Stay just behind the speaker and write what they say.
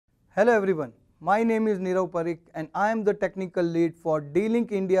Hello everyone, my name is Nirav Parikh and I am the technical lead for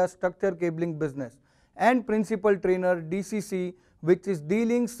D-Link India structure cabling business and principal trainer DCC, which is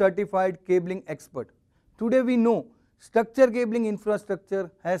D-Link certified cabling expert. Today we know structure cabling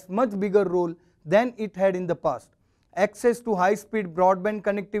infrastructure has much bigger role than it had in the past. Access to high-speed broadband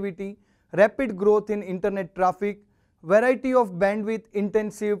connectivity, rapid growth in internet traffic, variety of bandwidth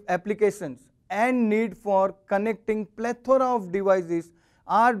intensive applications and need for connecting plethora of devices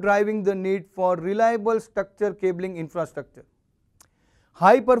are driving the need for reliable structure cabling infrastructure.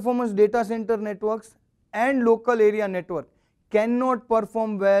 High performance data center networks and local area network cannot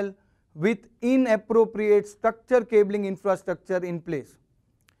perform well with inappropriate structure cabling infrastructure in place.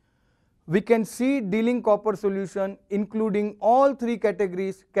 We can see D-Link copper solution including all three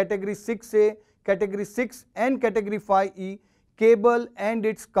categories, category 6A, category 6 and category 5E, cable and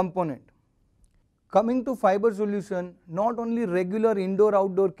its component. Coming to fiber solution, not only regular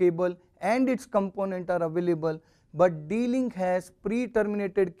indoor-outdoor cable and its component are available, but D-Link has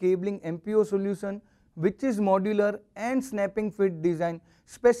pre-terminated cabling MPO solution which is modular and snapping fit design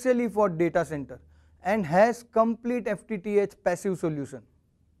specially for data center and has complete FTTH passive solution.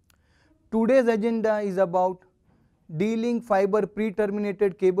 Today's agenda is about D-Link fiber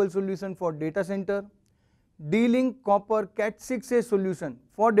pre-terminated cable solution for data center, D-Link copper Cat6A solution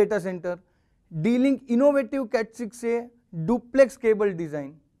for data center, D-Link innovative Cat6A duplex cable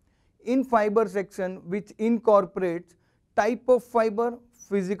design in fiber section which incorporates type of fiber,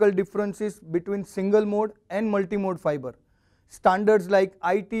 physical differences between single mode and multi-mode fiber, standards like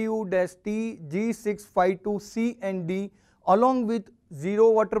ITU-T G652C and D along with zero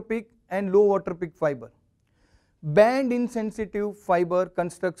water peak and low water peak fiber, band insensitive fiber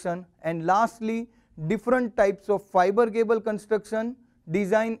construction, and lastly different types of fiber cable construction,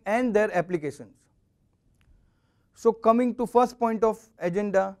 design and their applications. So coming to first point of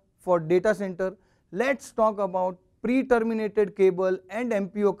agenda for data center, let's talk about pre-terminated cable and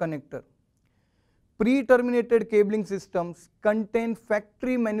MPO connector. Pre-terminated cabling systems contain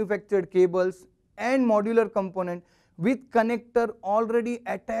factory manufactured cables and modular component with connector already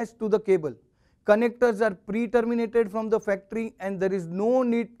attached to the cable. Connectors are pre-terminated from the factory and there is no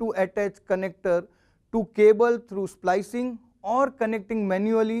need to attach connector to cable through splicing or connecting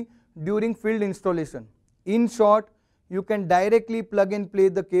manually during field installation. In short, you can directly plug and play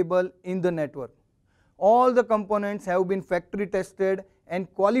the cable in the network. All the components have been factory tested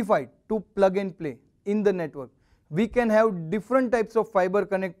and qualified to plug and play in the network. We can have different types of fiber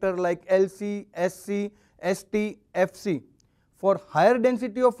connector like LC, SC, ST, FC. For higher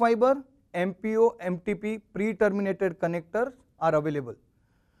density of fiber, MPO, MTP pre-terminated connectors are available.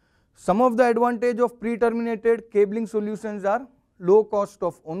 Some of the advantage of pre-terminated cabling solutions are low cost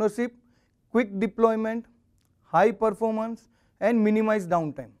of ownership, quick deployment, high performance and minimized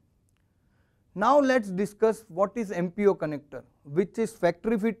downtime. Now let's discuss what is MPO connector, which is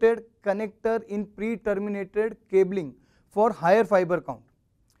factory fitted connector in pre-terminated cabling for higher fiber count.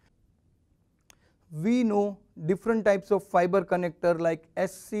 We know different types of fiber connector like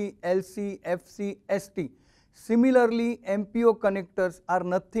SC, LC, FC, ST. Similarly, MPO connectors are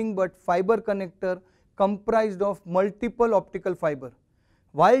nothing but fiber connector comprised of multiple optical fiber.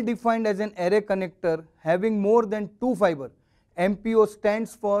 While defined as an array connector having more than two fiber, MPO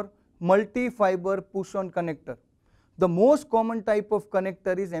stands for multi-fiber push-on connector. The most common type of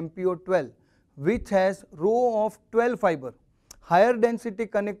connector is MPO 12, which has row of 12 fiber. Higher density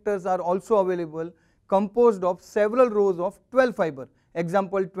connectors are also available composed of several rows of 12 fiber,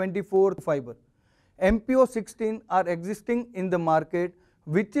 example 24 fiber. MPO 16 are existing in the market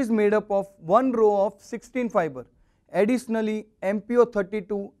which is made up of one row of 16 fiber. Additionally, MPO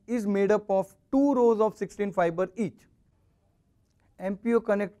 32 is made up of two rows of 16 fiber each. MPO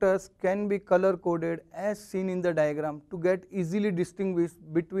connectors can be color coded as seen in the diagram to get easily distinguished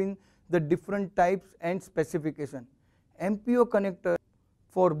between the different types and specification. MPO connector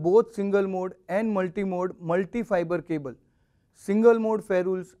for both single mode and multi-mode multi-fiber cable. Single mode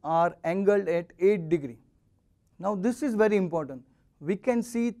ferrules are angled at 8 degree. Now this is very important. We can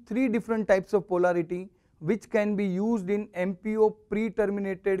see three different types of polarity which can be used in MPO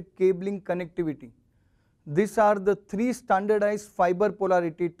pre-terminated cabling connectivity. These are the three standardized fiber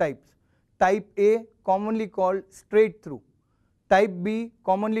polarity types. Type A commonly called straight through, type B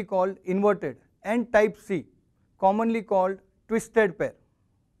commonly called inverted and type C commonly called twisted pair.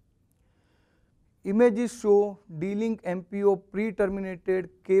 Images show D-Link MPO pre-terminated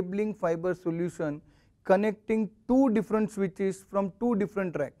cabling fiber solution connecting two different switches from two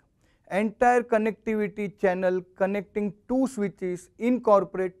different racks. Entire connectivity channel connecting two switches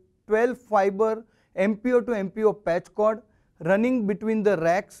incorporate 12 fiber MPO to MPO patch cord running between the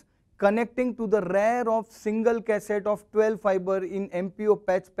racks connecting to the rear of single cassette of 12 fiber in MPO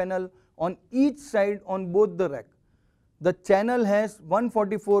patch panel on each side on both the rack. The channel has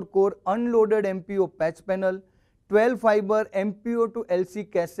 144 core unloaded MPO patch panel, 12 fiber MPO to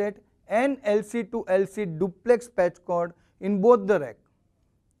LC cassette and LC to LC duplex patch cord in both the rack.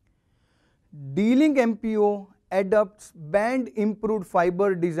 D-Link MPO adopts band improved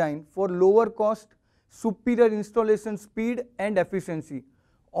fiber design for lower cost, superior installation speed and efficiency.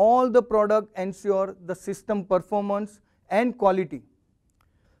 All the product ensure the system performance and quality.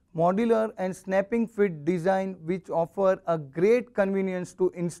 Modular and snapping fit design which offer a great convenience to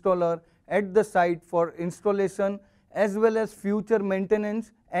installer at the site for installation as well as future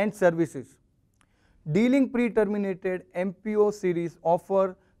maintenance and services. D-Link pre-terminated MPO series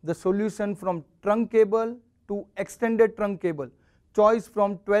offer the solution from trunk cable to extended trunk cable, choice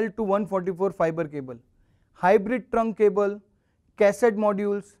from 12 to 144 fiber cable, hybrid trunk cable, cassette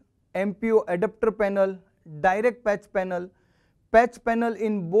modules, MPO adapter panel, direct patch panel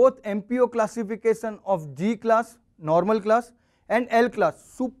in both MPO classification of G class, normal class and L class,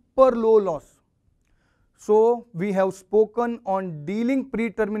 super low loss. So we have spoken on D-Link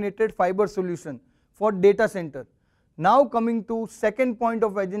pre-terminated fiber solution for data center. Now coming to second point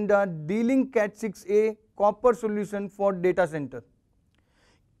of agenda, D-Link Cat 6A copper solution for data center.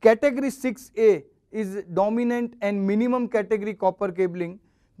 Category 6A is dominant and minimum category copper cabling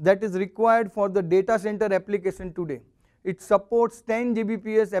that is required for the data center application today. It supports 10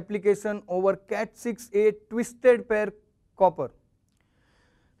 Gbps application over Cat 6A twisted pair copper.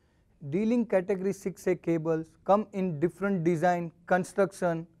 D-Link Category 6A cables come in different design,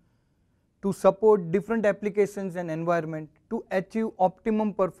 construction to support different applications and environment to achieve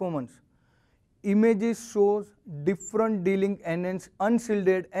optimum performance. Images shows different D-Link enhanced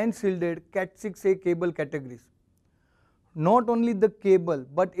unshielded and shielded Cat 6A cable categories. Not only the cable,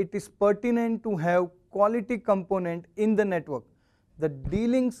 but it is pertinent to have quality component in the network. The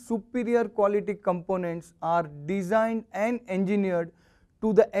D-Link superior quality components are designed and engineered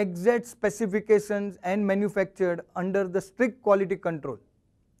to the exact specifications and manufactured under the strict quality control.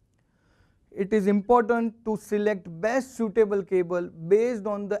 It is important to select best suitable cable based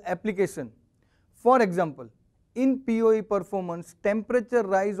on the application. For example, in PoE performance, temperature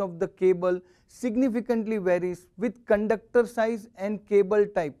rise of the cable significantly varies with conductor size and cable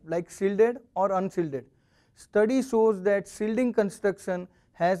type like shielded or unshielded. Study shows that shielding construction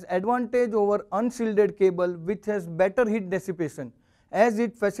has advantage over unshielded cable which has better heat dissipation as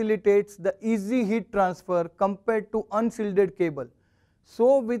it facilitates the easy heat transfer compared to unshielded cable.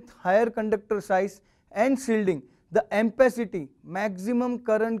 So with higher conductor size and shielding, the ampacity, maximum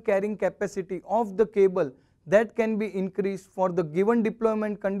current carrying capacity of the cable that can be increased for the given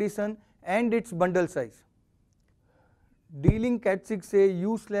deployment condition and its bundle size. D-Link Cat 6A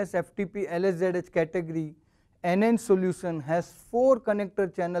useless FTP LSZH category enhanced solution has 4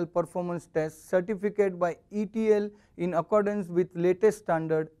 connector channel performance tests certificate by ETL in accordance with latest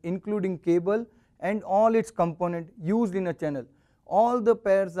standard including cable and all its component used in a channel. All the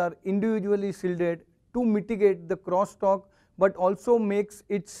pairs are individually shielded to mitigate the crosstalk but also makes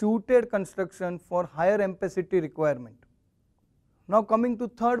it suited construction for higher ampacity requirement. Now coming to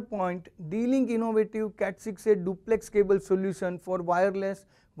third point, D-Link innovative Cat 6A duplex cable solution for wireless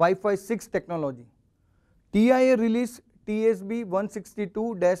Wi-Fi 6 technology. TIA released TSB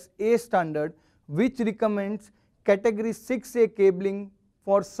 162-A standard which recommends category 6A cabling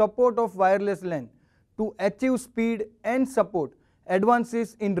for support of wireless LAN. To achieve speed and support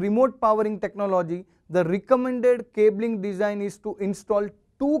advances in remote powering technology, the recommended cabling design is to install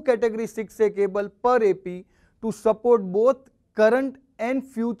 2 category 6A cable per AP to support both current and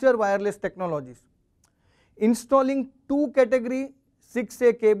future wireless technologies. Installing 2 category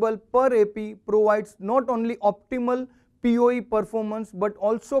 6A cable per AP provides not only optimal PoE performance but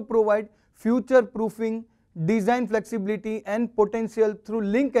also provide future proofing, design flexibility and potential through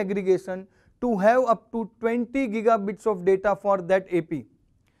link aggregation to have up to 20 gigabits of data for that AP.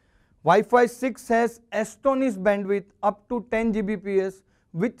 Wi-Fi 6 has astonished bandwidth up to 10 Gbps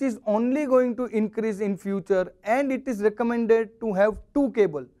which is only going to increase in future, and it is recommended to have 2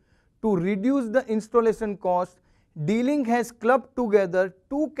 cable. To reduce the installation cost, D-Link has clubbed together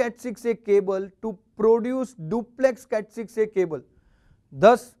 2 Cat 6A cable to produce duplex Cat 6A cable.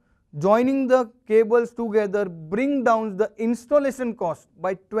 Thus, joining the cables together bring down the installation cost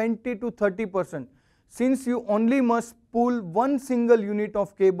by 20 to 30% since you only must pull one single unit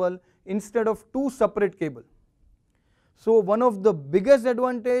of cable instead of 2 separate cable. So one of the biggest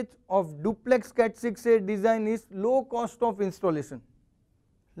advantage of duplex Cat 6A design is low cost of installation.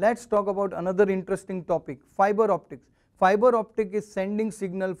 Let's talk about another interesting topic, fiber optics. Fiber optic is sending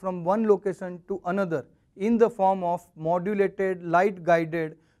signal from one location to another in the form of modulated light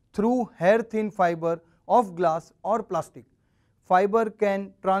guided through hair thin fiber of glass or plastic. Fiber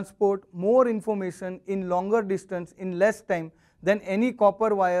can transport more information in longer distance in less time than any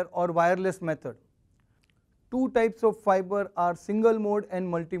copper wire or wireless method. Two types of fiber are single mode and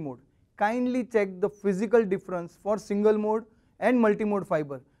multi-mode. Kindly check the physical difference for single mode and multi-mode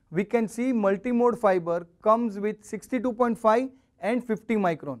fiber. We can see multi-mode fiber comes with 62.5 and 50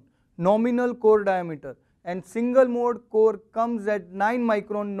 micron nominal core diameter, and single mode core comes at 9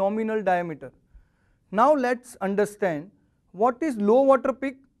 micron nominal diameter. Now let's understand what is low water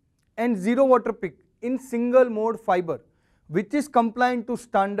peak and zero water peak in single mode fiber, which is compliant to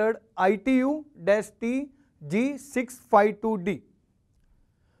standard ITU-T G652D.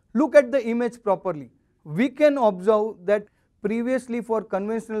 Look at the image properly. We can observe that previously for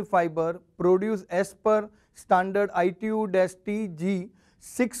conventional fiber produced as per standard ITU-T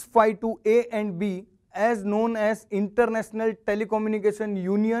G652A and B, as known as International Telecommunication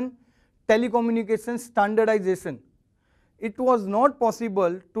Union Telecommunication Standardization, it was not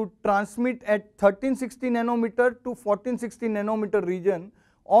possible to transmit at 1360 nanometer to 1460 nanometer region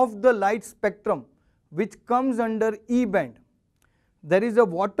of the light spectrum, which comes under E band. There is a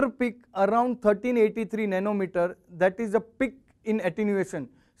water peak around 1383 nanometer, that is a peak in attenuation,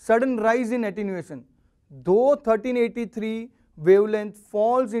 sudden rise in attenuation. Though 1383 wavelength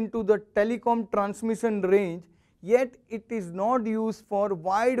falls into the telecom transmission range, yet it is not used for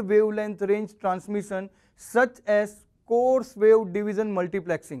wide wavelength range transmission such as coarse wave division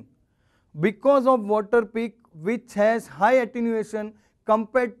multiplexing. Because of water peak which has high attenuation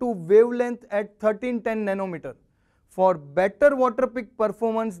compared to wavelength at 1310 nanometer. For better water peak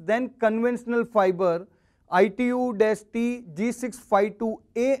performance than conventional fiber, ITU-T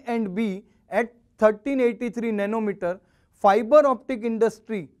G652A and B at 1383 nanometer, fiber optic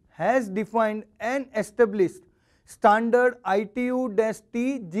industry has defined and established standard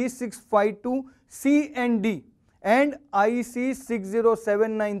ITU-T G652C and D and IEC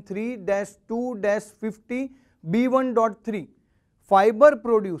 60793-2-50 B1.3. Fiber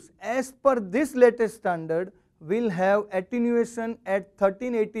produced as per this latest standard will have attenuation at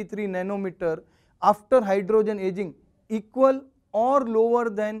 1383 nanometer after hydrogen aging equal or lower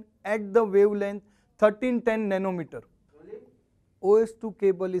than at the wavelength 1310 nanometer. OS2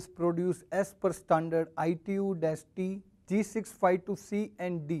 cable is produced as per standard ITU-T G652C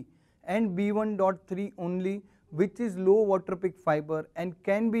and D and B1.3 only, which is low water peak fiber and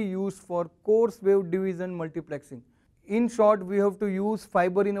can be used for coarse wave division multiplexing. In short, we have to use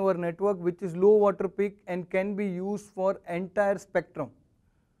fiber in our network which is low water peak and can be used for entire spectrum.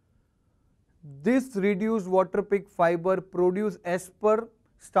 This reduced water peak fiber produced as per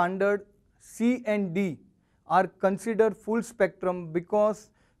standard C and D are considered full spectrum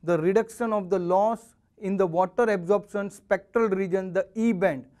because the reduction of the loss in the water absorption spectral region, the E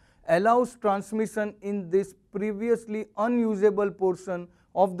band, allows transmission in this previously unusable portion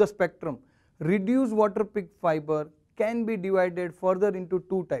of the spectrum. Reduced water peak fiber can be divided further into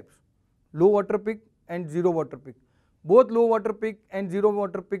two types, low water peak and zero water peak. Both low water peak and zero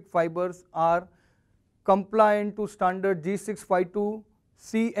water peak fibers are compliant to standard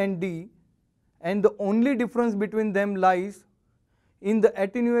G652C and D, and the only difference between them lies in the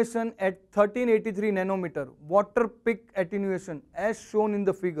attenuation at 1383 nanometer, water peak attenuation as shown in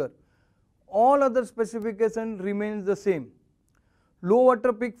the figure. All other specification remains the same. Low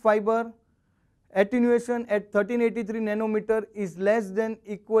water peak fiber attenuation at 1383 nanometer is less than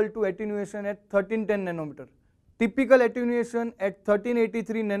equal to attenuation at 1310 nanometer. Typical attenuation at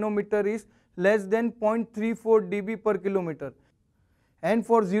 1383 nanometer is less than 0.34 dB per kilometer. And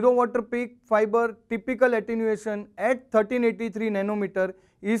for zero water peak fiber, typical attenuation at 1383 nanometer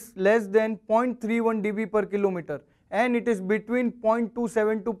is less than 0.31 dB per kilometer, and it is between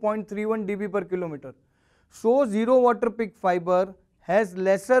 0.27 to 0.31 dB per kilometer. So zero water peak fiber has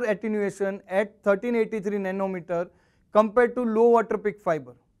lesser attenuation at 1383 nanometer compared to low water peak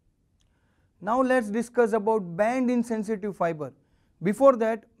fiber. Now let's discuss about band insensitive fiber. Before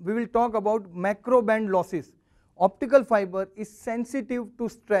that, we will talk about macro band losses. Optical fiber is sensitive to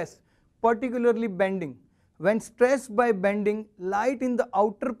stress, particularly bending. When stressed by bending, light in the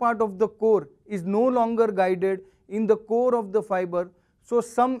outer part of the core is no longer guided in the core of the fiber, so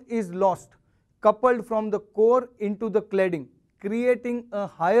some is lost, coupled from the core into the cladding, creating a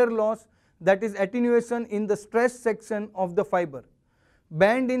higher loss, that is attenuation in the stress section of the fiber.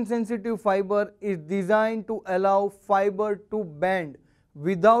 Band insensitive fiber is designed to allow fiber to bend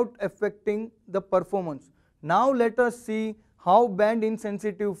without affecting the performance. Now let us see how band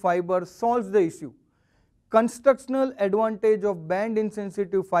insensitive fiber solves the issue. Constructional advantage of band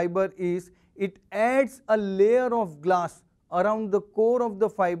insensitive fiber is it adds a layer of glass around the core of the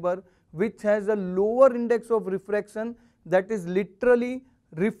fiber which has a lower index of refraction, that is literally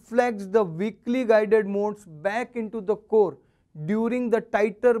reflects the weakly guided modes back into the core during the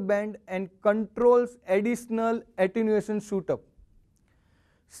tighter band and controls additional attenuation shoot up.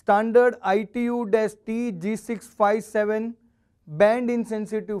 Standard ITU-T G657 band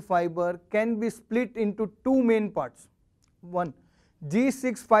insensitive fiber can be split into two main parts. One,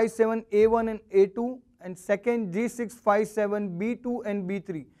 G657A1 and A2, and second G657B2 and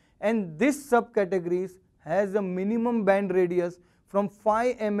B3, and this subcategories has a minimum band radius from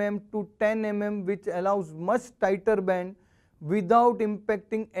 5 mm to 10 mm which allows much tighter band without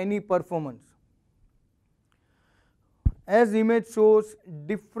impacting any performance. As image shows,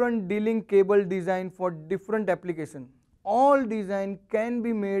 different D-Link cable design for different application. All design can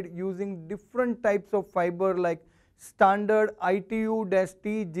be made using different types of fiber like standard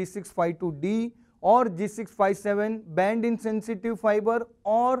ITU-T G652D or G657 band insensitive fiber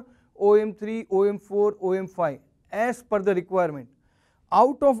or OM3, OM4, OM5 as per the requirement.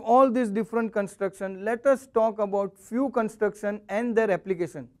 Out of all these different construction, let us talk about few construction and their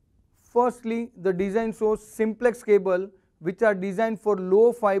application. Firstly, the design shows simplex cable which are designed for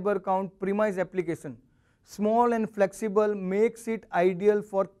low fiber count premise application. Small and flexible makes it ideal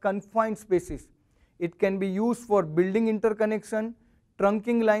for confined spaces. It can be used for building interconnection,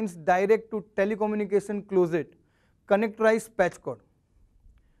 trunking lines direct to telecommunication closet, connectorized patch cord.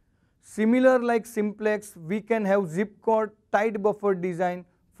 Similar like simplex, we can have zip cord tight buffer design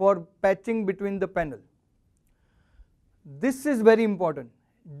for patching between the panel. This is very important.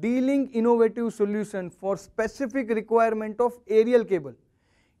 D-Link innovative solution for specific requirement of aerial cable.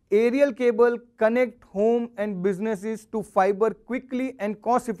 Aerial cable connect home and businesses to fiber quickly and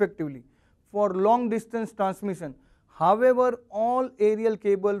cost effectively for long distance transmission. However, all aerial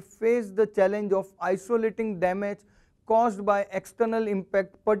cable face the challenge of isolating damage caused by external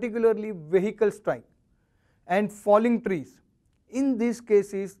impact, particularly vehicle strike and falling trees. In these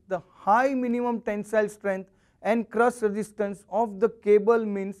cases, the high minimum tensile strength and crush resistance of the cable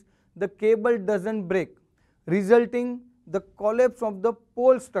means the cable doesn't break, resulting the collapse of the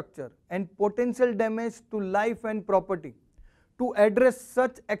pole structure and potential damage to life and property. To address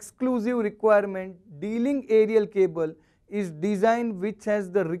such exclusive requirement, D-Link aerial cable is designed which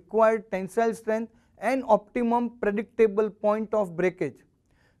has the required tensile strength and optimum predictable point of breakage.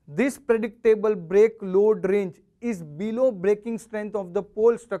 This predictable break load range is below breaking strength of the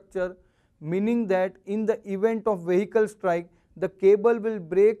pole structure, meaning that in the event of vehicle strike, the cable will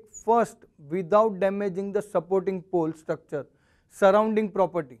break first without damaging the supporting pole structure surrounding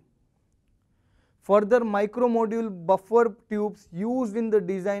property. Further, micro module buffer tubes used in the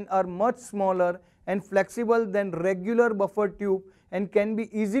design are much smaller and flexible than regular buffer tube and can be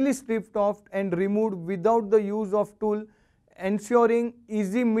easily stripped off and removed without the use of tool, ensuring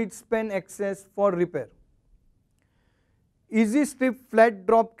easy mid-span access for repair. Easy strip flat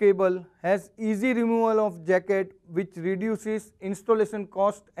drop cable has easy removal of jacket which reduces installation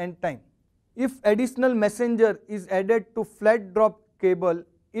cost and time. If additional messenger is added to flat drop cable,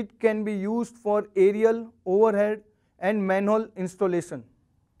 it can be used for aerial, overhead and manhole installation.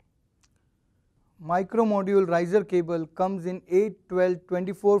 Micro module riser cable comes in 8, 12,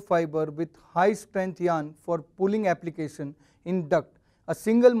 24 fiber with high strength yarn for pulling application in duct. A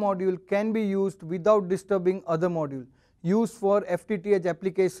single module can be used without disturbing other module, used for FTTH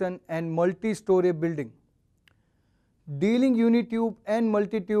application and multi-story building. D-Link unitube and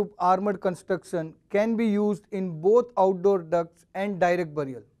multi-tube armored construction can be used in both outdoor ducts and direct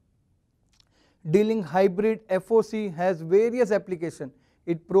burial. D-Link hybrid FOC has various applications.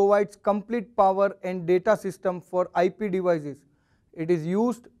 It provides complete power and data system for IP devices. It is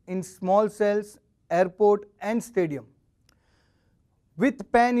used in small cells, airport and stadium.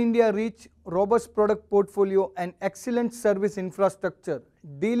 With pan-India reach, robust product portfolio and excellent service infrastructure,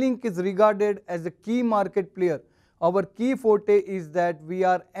 D-Link is regarded as a key market player. Our key forte is that we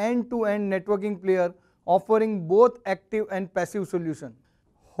are end-to-end networking player offering both active and passive solution.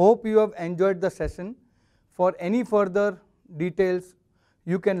 Hope you have enjoyed the session. For any further details,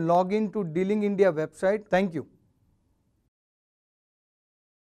 you can log in to D-Link India website. Thank you.